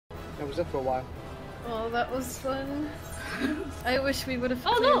I was there for a while. Oh, that was fun. I wish we would have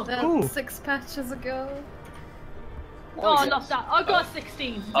played that 6 patches ago. Oh, not that. I got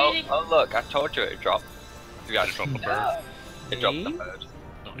 16. Really? Oh, look, I told you it dropped. You guys dropped the bird. It dropped the bird.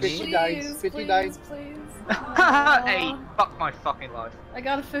 Nice. 59, 59. Please. Hey, fuck my fucking life. I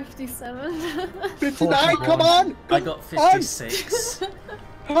got a 57. 59, come on! I got 56.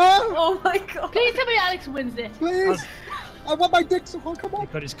 Oh my god. Please tell me Alex wins this. Please! I want my dick, so come on!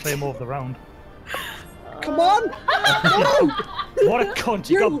 He got his claymore of the round. Come on! No! What a cunt,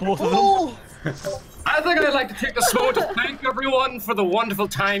 you got both of them. I think I'd like to take this moment to thank everyone for the wonderful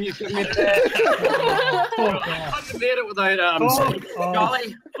time you've given me today. I couldn't have made it without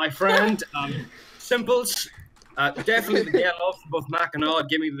Golly, my friend, Simples. Definitely the day I love for both Mac and all. It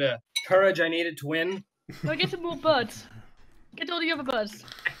gave me the courage I needed to win. Go get some more birds. Get all the other birds.